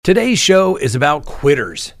Today's show is about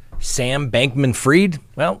quitters. Sam Bankman-Fried,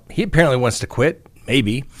 well, he apparently wants to quit.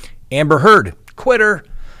 Maybe. Amber Heard, quitter.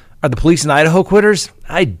 Are the police in Idaho quitters?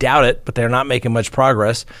 I doubt it, but they're not making much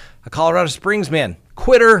progress. A Colorado Springs man,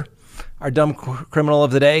 quitter. Our dumb criminal of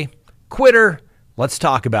the day, quitter. Let's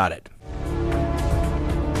talk about it.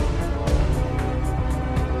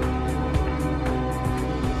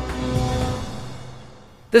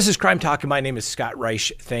 This is Crime Talk, and my name is Scott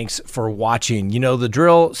Reich. Thanks for watching. You know the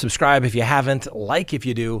drill. Subscribe if you haven't. Like if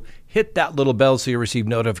you do. Hit that little bell so you receive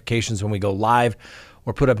notifications when we go live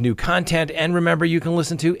or put up new content. And remember, you can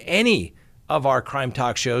listen to any of our Crime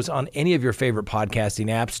Talk shows on any of your favorite podcasting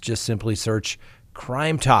apps. Just simply search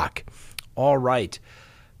Crime Talk. All right.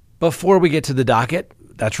 Before we get to the docket,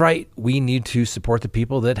 that's right, we need to support the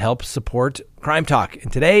people that help support Crime Talk. And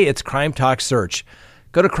today, it's Crime Talk Search.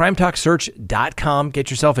 Go to crimetalksearch.com,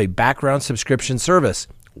 get yourself a background subscription service.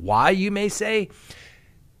 Why, you may say?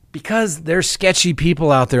 Because there's sketchy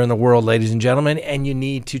people out there in the world, ladies and gentlemen, and you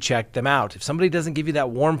need to check them out. If somebody doesn't give you that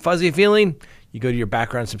warm, fuzzy feeling, you go to your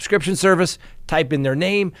background subscription service, type in their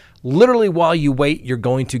name. Literally, while you wait, you're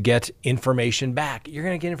going to get information back. You're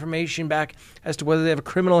going to get information back as to whether they have a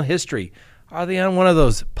criminal history. Are they on one of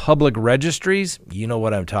those public registries? You know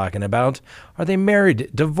what I'm talking about. Are they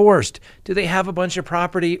married, divorced? Do they have a bunch of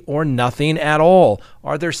property or nothing at all?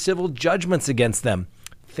 Are there civil judgments against them?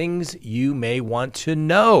 Things you may want to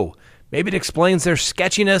know. Maybe it explains their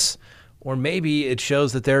sketchiness, or maybe it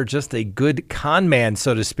shows that they're just a good con man,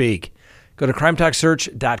 so to speak. Go to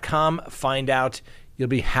crimetalksearch.com, find out. You'll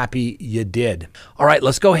be happy you did. All right,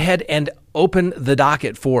 let's go ahead and open the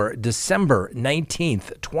docket for December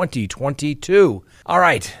 19th, 2022. All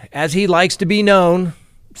right, as he likes to be known,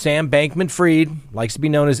 Sam Bankman-Fried likes to be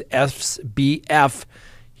known as SBF.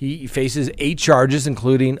 He faces 8 charges,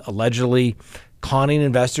 including allegedly conning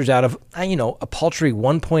investors out of, a paltry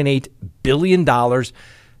 $1.8 billion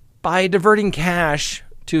by diverting cash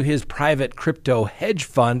to his private crypto hedge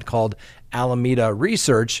fund called Alameda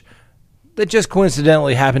Research, that just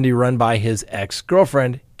coincidentally happened to be run by his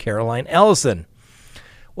ex-girlfriend, Caroline Ellison.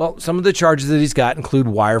 Well, some of the charges that he's got include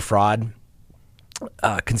wire fraud,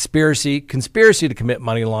 conspiracy to commit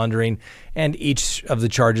money laundering, and each of the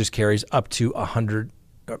charges carries up to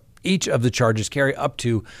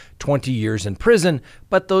 20 years in prison,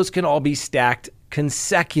 but those can all be stacked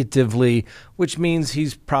consecutively, which means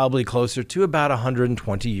he's probably closer to about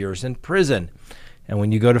 120 years in prison. And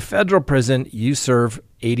when you go to federal prison, you serve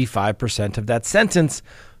 85% of that sentence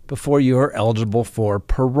before you are eligible for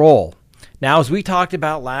parole. Now, as we talked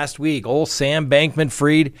about last week, old Sam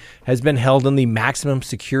Bankman-Fried has been held in the maximum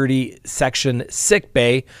security section sick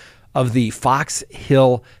bay of the Fox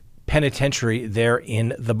Hill Penitentiary there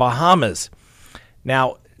in the Bahamas.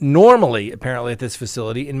 Now, normally, apparently at this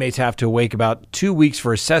facility, inmates have to wait about 2 weeks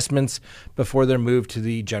for assessments before they're moved to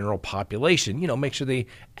the general population. Make sure they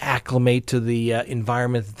acclimate to the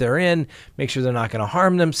environment that they're in, make sure they're not going to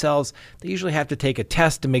harm themselves. They usually have to take a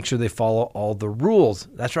test to make sure they follow all the rules.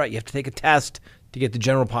 That's right, you have to take a test to get the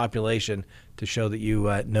general population to show that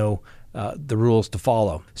you know the rules to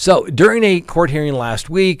follow. So during a court hearing last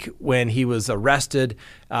week, when he was arrested,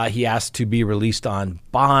 he asked to be released on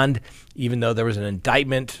bond, even though there was an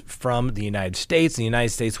indictment from the United States. The United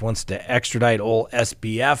States wants to extradite old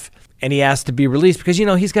SBF, and he asked to be released because,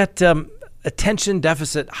 he's got attention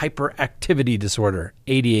deficit hyperactivity disorder,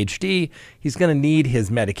 ADHD. He's going to need his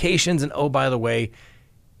medications, and oh, by the way,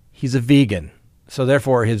 he's a vegan. So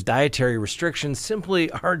therefore, his dietary restrictions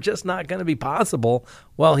simply are just not going to be possible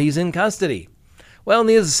while he's in custody. Well,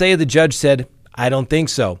 needless to say, the judge said, I don't think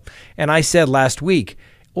so. And I said last week,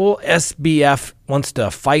 old SBF wants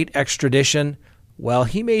to fight extradition. Well,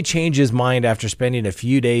 he may change his mind after spending a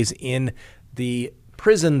few days in the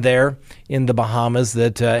prison there in the Bahamas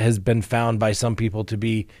that has been found by some people to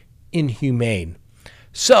be inhumane.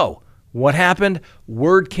 So what happened?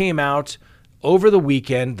 Word came out over the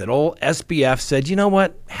weekend that old SBF said, you know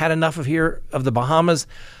what, had enough of the Bahamas.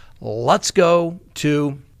 Let's go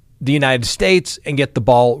to the United States and get the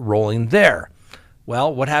ball rolling there.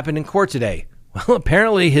 Well, what happened in court today? Well,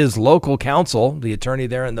 apparently his local counsel, the attorney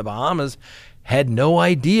there in the Bahamas, had no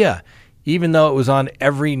idea, even though it was on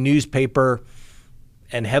every newspaper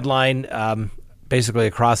and headline basically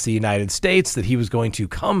across the United States that he was going to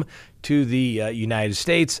come to the United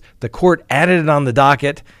States. The court added it on the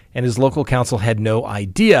docket, and his local counsel had no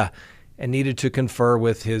idea and needed to confer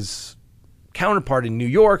with his counterpart in New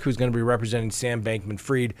York, who's going to be representing Sam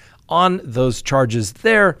Bankman-Fried on those charges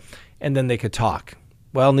there, and then they could talk.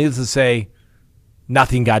 Well, needless to say,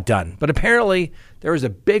 nothing got done. But apparently, there was a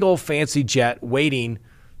big old fancy jet waiting,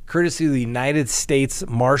 courtesy of the United States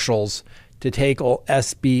Marshals, to take old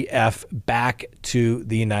SBF back to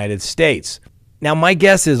the United States. Now, my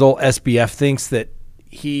guess is old SBF thinks that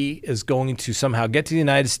he is going to somehow get to the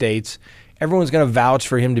United States. Everyone's going to vouch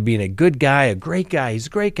for him to being a good guy, a great guy. He's a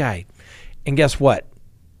great guy. And guess what?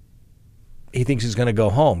 He thinks he's going to go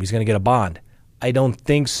home. He's going to get a bond. I don't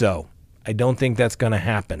think so. I don't think that's going to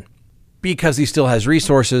happen because he still has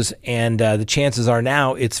resources, and the chances are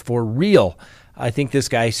now it's for real. I think this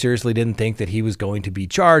guy seriously didn't think that he was going to be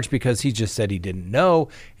charged because he just said he didn't know,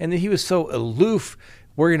 and that he was so aloof,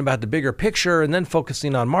 worrying about the bigger picture and then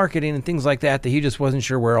focusing on marketing and things like that, that he just wasn't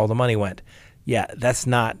sure where all the money went. Yeah, that's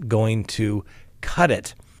not going to cut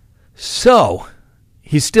it. So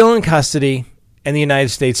he's still in custody, and the United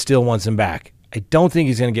States still wants him back. I don't think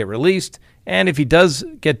he's going to get released. And if he does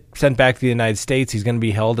get sent back to the United States, he's going to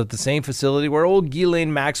be held at the same facility where old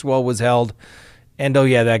Ghislaine Maxwell was held. And oh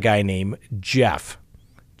yeah, that guy named Jeff.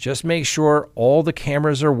 Just make sure all the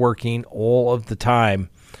cameras are working all of the time.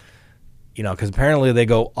 You know, because apparently they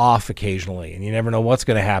go off occasionally, and you never know what's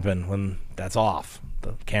going to happen when that's off.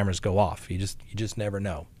 The cameras go off. You just never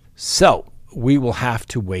know. So we will have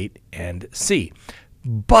to wait and see.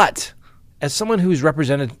 But as someone who's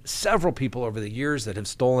represented several people over the years that have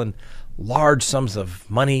stolen large sums of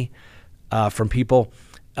money from people,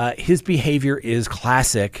 his behavior is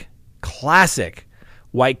classic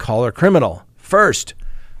white-collar criminal. First,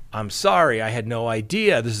 I'm sorry, I had no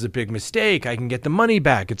idea. This is a big mistake. I can get the money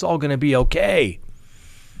back. It's all going to be okay.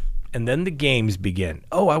 And then the games begin.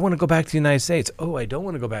 Oh, I want to go back to the United States. Oh, I don't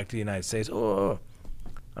want to go back to the United States. Oh,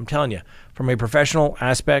 I'm telling you, from a professional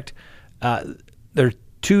aspect, they're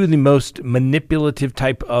two of the most manipulative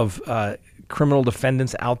type of criminal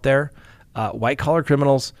defendants out there, white-collar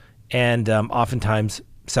criminals and oftentimes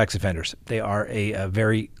sex offenders. They are a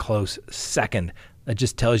very close second. That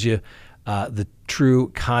just tells you the true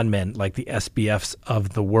con men like the SBFs of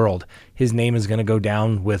the world. His name is going to go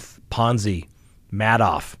down with Ponzi,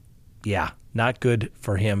 Madoff. Yeah, not good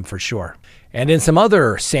for him for sure. And in some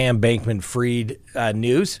other Sam Bankman-Fried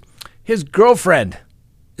news, his girlfriend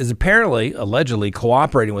is apparently, allegedly,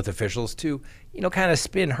 cooperating with officials to, kind of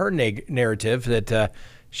spin her narrative that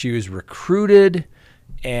she was recruited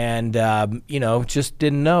and, just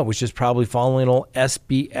didn't know. Was just probably following old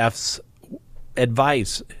SBF's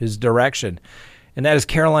advice, his direction. And that is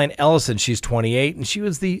Caroline Ellison. She's 28, and she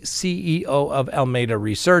was the CEO of Alameda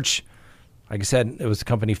Research. Like I said, it was a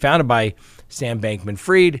company founded by Sam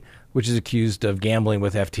Bankman-Fried, which is accused of gambling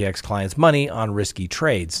with FTX clients' money on risky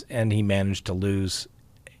trades. And he managed to lose,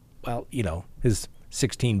 his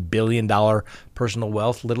 $16 billion personal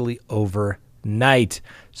wealth literally overnight.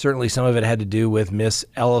 Certainly some of it had to do with Miss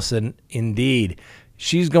Ellison indeed.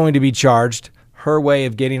 She's going to be charged. Her way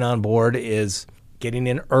of getting on board is getting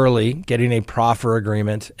in early, getting a proffer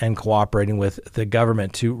agreement, and cooperating with the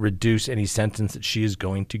government to reduce any sentence that she is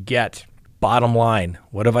going to get. Bottom line,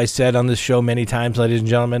 what have I said on this show many times, ladies and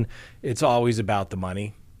gentlemen? It's always about the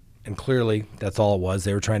money. And clearly, that's all it was.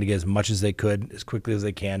 They were trying to get as much as they could, as quickly as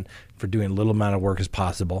they can, for doing a little amount of work as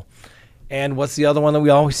possible. And what's the other one that we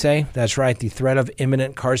always say? That's right. The threat of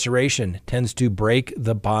imminent incarceration tends to break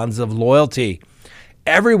the bonds of loyalty.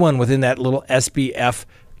 Everyone within that little SBF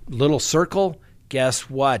little circle, guess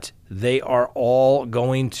what? They are all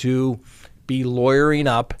going to be lawyering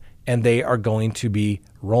up, and they are going to be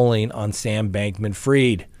rolling on Sam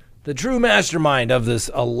Bankman-Fried, the true mastermind of this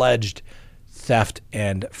alleged theft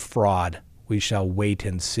and fraud. We shall wait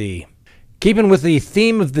and see. Keeping with the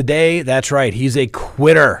theme of the day, that's right, he's a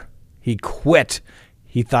quitter. He quit.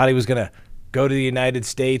 He thought he was going to go to the United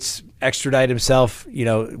States, extradite himself,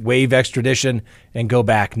 waive extradition, and go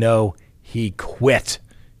back. No, he quit.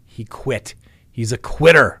 He quit. He's a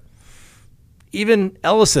quitter. Even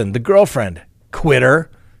Ellison, the girlfriend,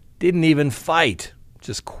 quitter, didn't even fight,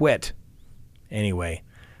 just quit. Anyway,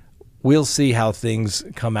 we'll see how things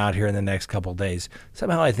come out here in the next couple of days.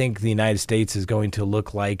 Somehow I think the United States is going to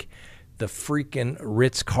look like the freaking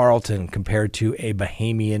Ritz-Carlton compared to a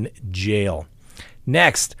Bahamian jail.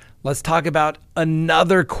 Next, let's talk about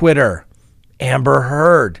another quitter, Amber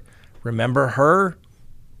Heard. Remember her?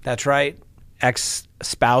 That's right,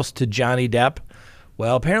 ex-spouse to Johnny Depp.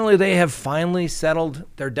 Well, apparently they have finally settled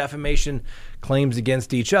their defamation claims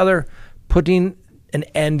against each other, putting an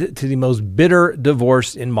end to the most bitter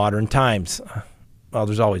divorce in modern times. Well,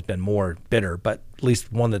 there's always been more bitter, but at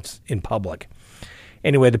least one that's in public.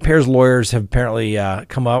 Anyway, the pair's lawyers have apparently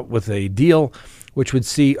come up with a deal which would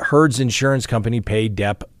see Heard's insurance company pay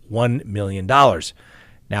Depp $1 million.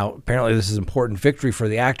 Now, apparently this is an important victory for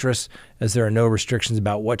the actress, as there are no restrictions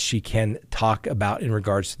about what she can talk about in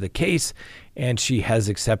regards to the case, and she has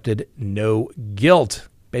accepted no guilt.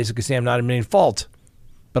 Basically saying I'm not admitting fault.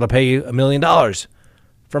 but I'll pay you $1 million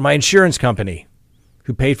from my insurance company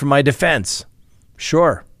who paid for my defense.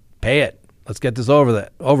 Sure, pay it. Let's get this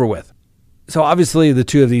over with. So obviously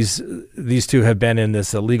these two have been in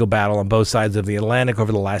this legal battle on both sides of the Atlantic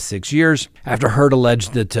over the last 6 years after Heard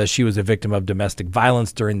alleged that she was a victim of domestic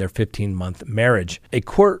violence during their 15-month marriage. A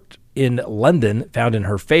court in London found in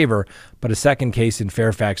her favor, but a second case in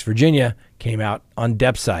Fairfax, Virginia came out on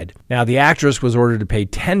Depp's side. Now, the actress was ordered to pay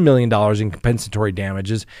 $10 million in compensatory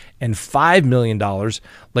damages and $5 million,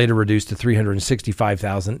 later reduced to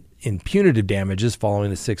 $365,000 in punitive damages following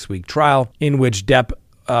the 6-week trial, in which Depp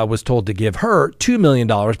was told to give her $2 million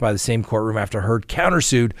by the same courtroom after Heard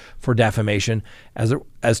countersued for defamation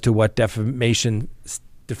as to what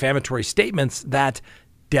defamatory statements that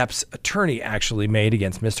Depp's attorney actually made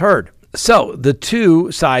against Miss Heard. So the two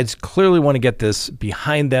sides clearly want to get this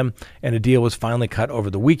behind them, and a deal was finally cut over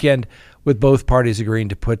the weekend, with both parties agreeing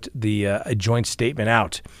to put a joint statement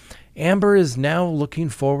out. Amber is now looking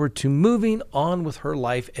forward to moving on with her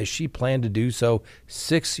life as she planned to do so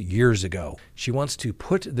 6 years ago. She wants to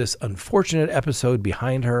put this unfortunate episode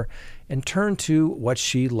behind her and turn to what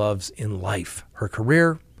she loves in life: her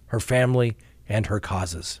career, her family, and her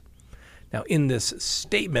causes. Now, in this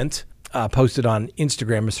statement posted on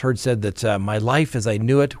Instagram, Ms. Heard said that my life as I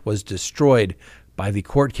knew it was destroyed by the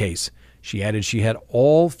court case. She added she had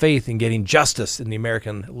all faith in getting justice in the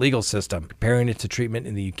American legal system, comparing it to treatment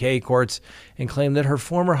in the UK courts, and claimed that her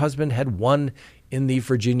former husband had won in the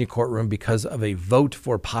Virginia courtroom because of a vote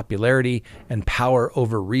for popularity and power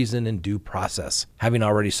over reason and due process. Having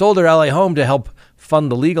already sold her LA home to help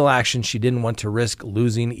fund the legal action, she didn't want to risk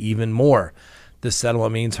losing even more. This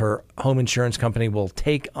settlement means her home insurance company will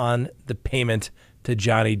take on the payment to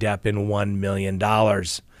Johnny Depp in $1 million.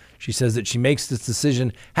 She says that she makes this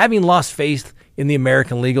decision having lost faith in the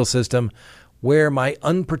American legal system, where my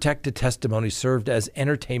unprotected testimony served as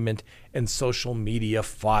entertainment and social media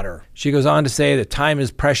fodder. She goes on to say that time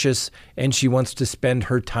is precious and she wants to spend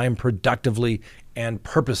her time productively and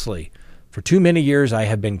purposely. For too many years, I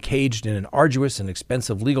have been caged in an arduous and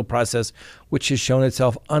expensive legal process, which has shown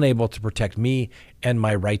itself unable to protect me and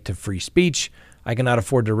my right to free speech. I cannot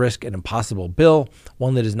afford to risk an impossible bill,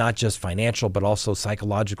 one that is not just financial, but also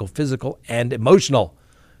psychological, physical, and emotional.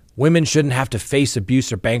 Women shouldn't have to face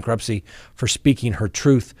abuse or bankruptcy for speaking her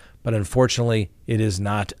truth, but unfortunately, it is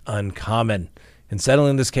not uncommon. In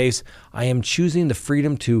settling this case, I am choosing the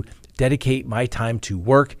freedom to dedicate my time to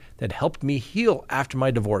work that helped me heal after my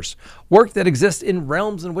divorce, work that exists in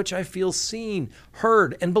realms in which I feel seen,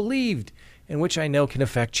 heard, and believed, in which I know can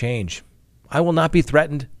affect change. I will not be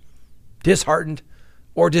threatened, disheartened,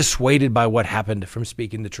 or dissuaded by what happened from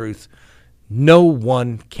speaking the truth. No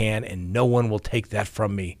one can and no one will take that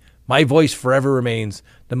from me. My voice forever remains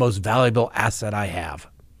the most valuable asset I have.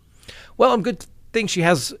 Well, I'm good thing she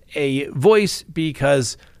has a voice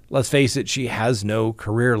because, let's face it, she has no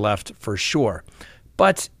career left for sure.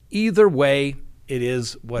 But either way, it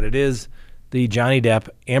is what it is. The Johnny Depp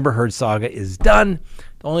Amber Heard saga is done.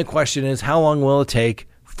 The only question is, how long will it take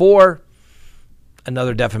for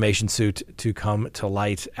another defamation suit to come to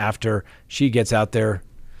light after she gets out there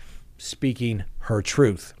speaking her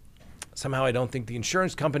truth? Somehow I don't think the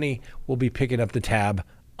insurance company will be picking up the tab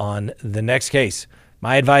on the next case.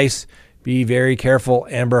 My advice, be very careful,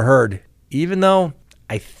 Amber Heard. Even though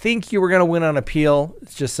I think you were going to win on appeal,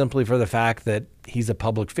 it's just simply for the fact that he's a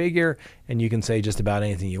public figure and you can say just about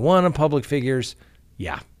anything you want on public figures.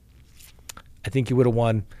 Yeah, I think you would have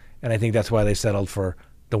won, and I think that's why they settled for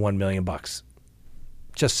the $1 million.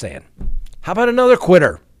 Just saying. How about another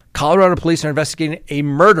quitter? Colorado police are investigating a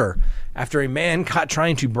murder after a man caught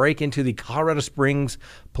trying to break into the Colorado Springs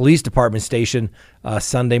Police Department station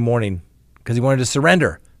Sunday morning because he wanted to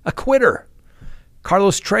surrender. A quitter.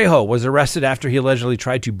 Carlos Trejo was arrested after he allegedly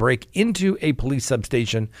tried to break into a police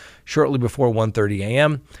substation shortly before 1:30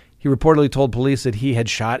 a.m. He reportedly told police that he had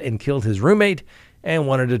shot and killed his roommate and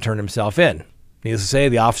wanted to turn himself in. Needless to say,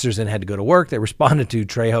 the officers then had to go to work. They responded to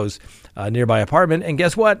Trejo's nearby apartment, and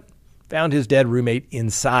guess what? Found his dead roommate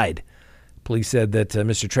inside. Police said that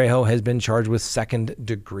Mr. Trejo has been charged with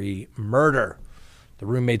second-degree murder. The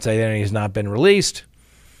roommate's identity has not been released,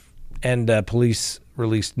 and police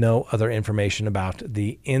released no other information about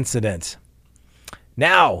the incident.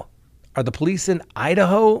 Now, are the police in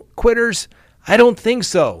Idaho quitters? I don't think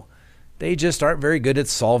so. They just aren't very good at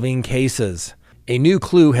solving cases. A new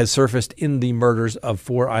clue has surfaced in the murders of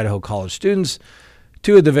 4 Idaho college students.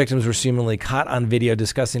 2 of the victims were seemingly caught on video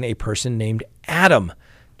discussing a person named Adam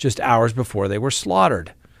just hours before they were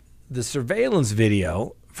slaughtered. The surveillance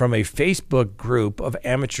video from a Facebook group of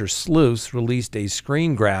amateur sleuths released a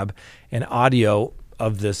screen grab and audio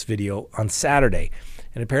of this video on Saturday.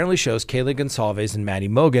 and apparently shows Kayla Gonsalves and Maddie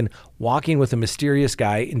Mogen walking with a mysterious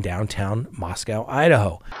guy in downtown Moscow,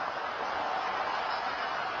 Idaho.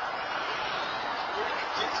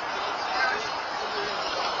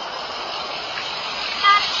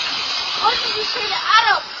 What did you say to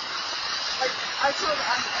Adam? I told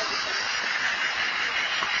him.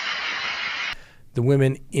 The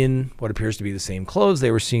women in what appears to be the same clothes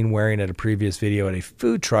they were seen wearing at a previous video at a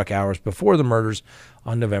food truck hours before the murders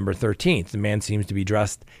on November 13th. The man seems to be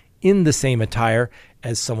dressed in the same attire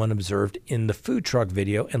as someone observed in the food truck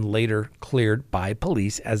video and later cleared by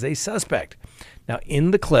police as a suspect. Now,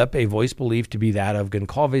 in the clip, a voice believed to be that of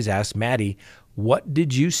Gonsalves asked Maddie, "What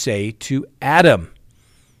did you say to Adam?"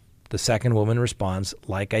 The second woman responds,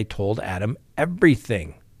 "Like I told Adam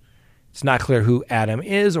everything." It's not clear who Adam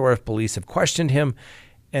is or if police have questioned him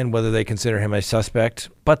and whether they consider him a suspect.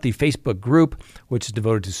 But the Facebook group, which is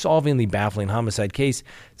devoted to solving the baffling homicide case,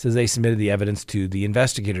 says they submitted the evidence to the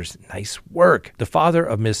investigators. Nice work. The father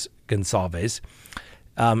of Miss Gonsalves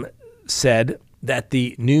said that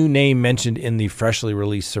the new name mentioned in the freshly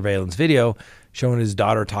released surveillance video showing his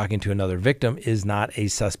daughter talking to another victim is not a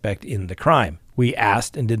suspect in the crime. We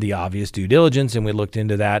asked and did the obvious due diligence, and we looked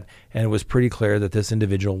into that, and it was pretty clear that this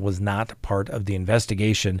individual was not part of the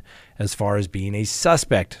investigation as far as being a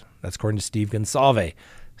suspect. That's according to Steve Gonsalves.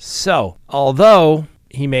 So, although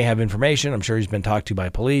he may have information, I'm sure he's been talked to by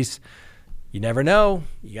police. You never know.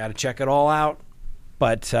 You got to check it all out.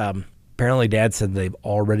 But apparently Dad said they've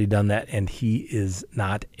already done that, and he is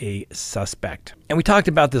not a suspect. And we talked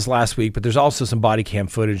about this last week, but there's also some body cam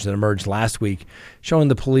footage that emerged last week showing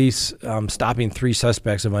the police stopping 3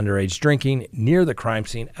 suspects of underage drinking near the crime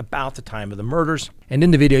scene about the time of the murders. And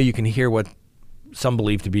in the video, you can hear what some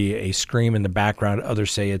believe to be a scream in the background.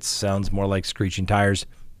 Others say it sounds more like screeching tires.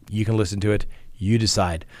 You can listen to it. You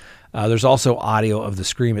decide. There's also audio of the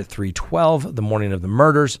scream at 3:12, the morning of the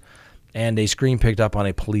murders, and a scream picked up on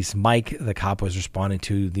a police mic. The cop was responding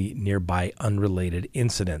to the nearby unrelated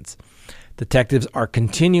incidents. Detectives are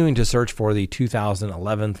continuing to search for the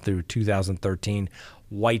 2011 through 2013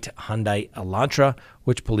 white Hyundai Elantra,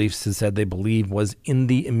 which police have said they believe was in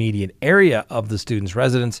the immediate area of the student's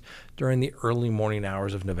residence during the early morning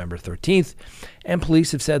hours of November 13th. And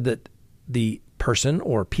police have said that the person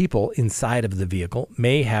or people inside of the vehicle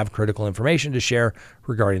may have critical information to share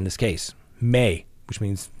regarding this case. May, which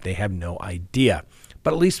means they have no idea.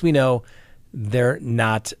 But at least we know they're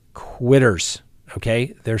not quitters,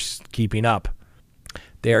 okay? They're keeping up.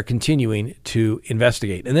 They are continuing to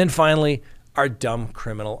investigate. And then finally, our dumb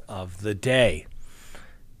criminal of the day.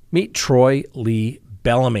 Meet Troy Lee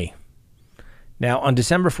Bellamy. Now, on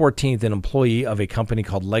December 14th, an employee of a company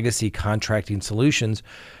called Legacy Contracting Solutions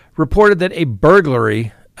reported that a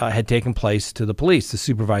burglary had taken place to the police. The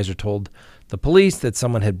supervisor told the police that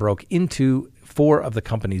someone had broke into 4 of the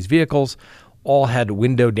company's vehicles. All had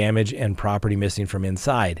window damage and property missing from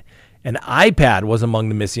inside. An iPad was among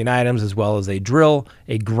the missing items, as well as a drill,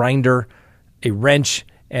 a grinder, a wrench,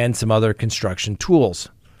 and some other construction tools.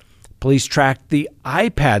 Police tracked the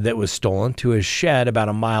iPad that was stolen to a shed about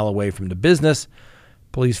a mile away from the business.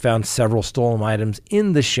 Police found several stolen items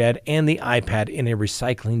in the shed and the iPad in a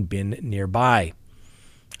recycling bin nearby.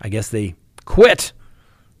 I guess they quit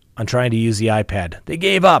on trying to use the iPad. They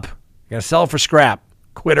gave up. Going to sell for scrap.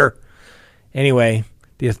 Quitter. Anyway,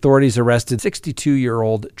 the authorities arrested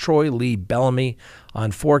 62-year-old Troy Lee Bellamy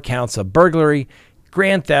on 4 counts of burglary,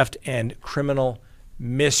 grand theft, and criminal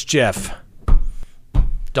mischief.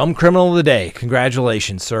 Dumb criminal of the day.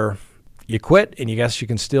 Congratulations, sir. You quit, and you guess you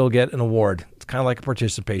can still get an award. It's kind of like a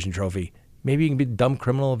participation trophy. Maybe you can be dumb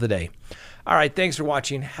criminal of the day. All right, thanks for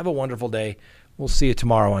watching. Have a wonderful day. We'll see you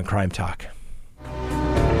tomorrow on Crime Talk.